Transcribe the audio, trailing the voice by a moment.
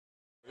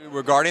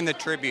regarding the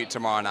tribute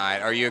tomorrow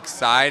night, are you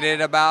excited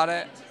about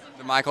it?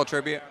 The Michael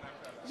tribute?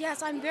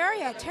 Yes, I'm very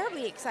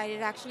terribly excited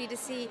actually to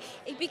see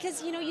it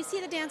because you see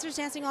the dancers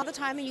dancing all the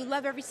time and you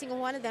love every single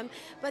one of them.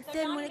 But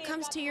then when it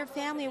comes to your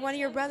family and one of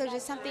your brothers,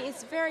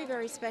 it's very,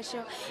 very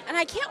special. And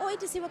I can't wait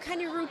to see what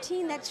kind of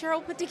routine that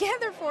Cheryl put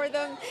together for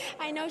them.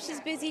 I know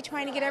she's busy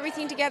trying to get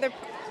everything together,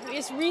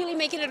 just really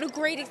making it a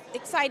great,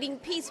 exciting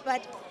piece.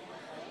 But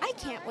I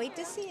can't wait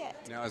to see it.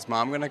 Now, is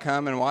Mom going to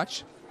come and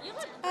watch?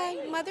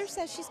 Mother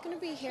says she's going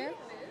to be here.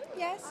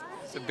 Yes.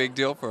 It's a big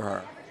deal for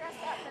her.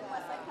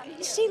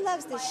 She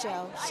loves this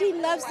show. She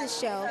loves this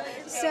show.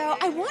 So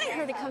I wanted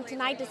her to come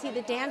tonight to see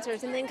the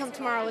dancers and then come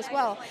tomorrow as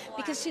well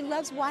because she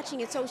loves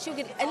watching it. So she'll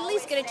at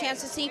least get a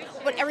chance to see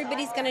what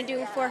everybody's going to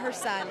do for her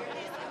son.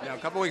 Now, a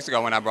couple weeks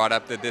ago when I brought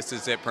up the This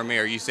Is It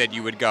premiere, you said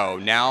you would go.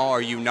 Now,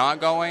 are you not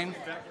going?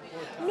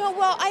 No,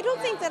 well, I don't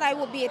think that I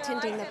will be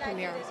attending the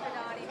premiere.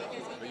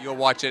 You'll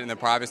watch it in the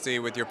privacy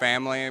with your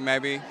family,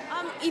 maybe?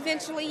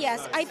 Eventually,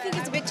 yes. I think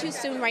it's a bit too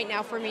soon right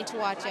now for me to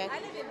watch it.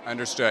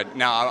 Understood.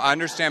 Now, I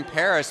understand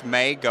Paris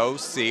may go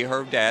see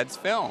her dad's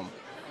film.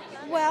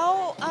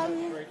 Well,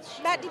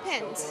 that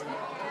depends.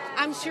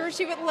 I'm sure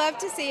she would love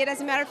to see it. As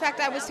a matter of fact,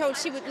 I was told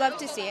she would love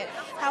to see it.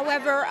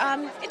 However,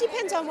 it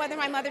depends on whether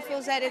my mother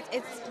feels that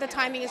the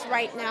timing is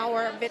right now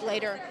or a bit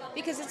later,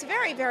 because it's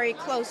very, very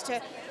close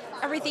to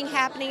everything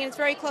happening, and it's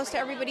very close to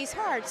everybody's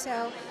heart.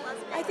 So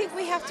I think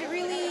we have to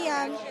really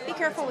be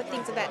careful with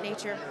things of that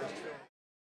nature.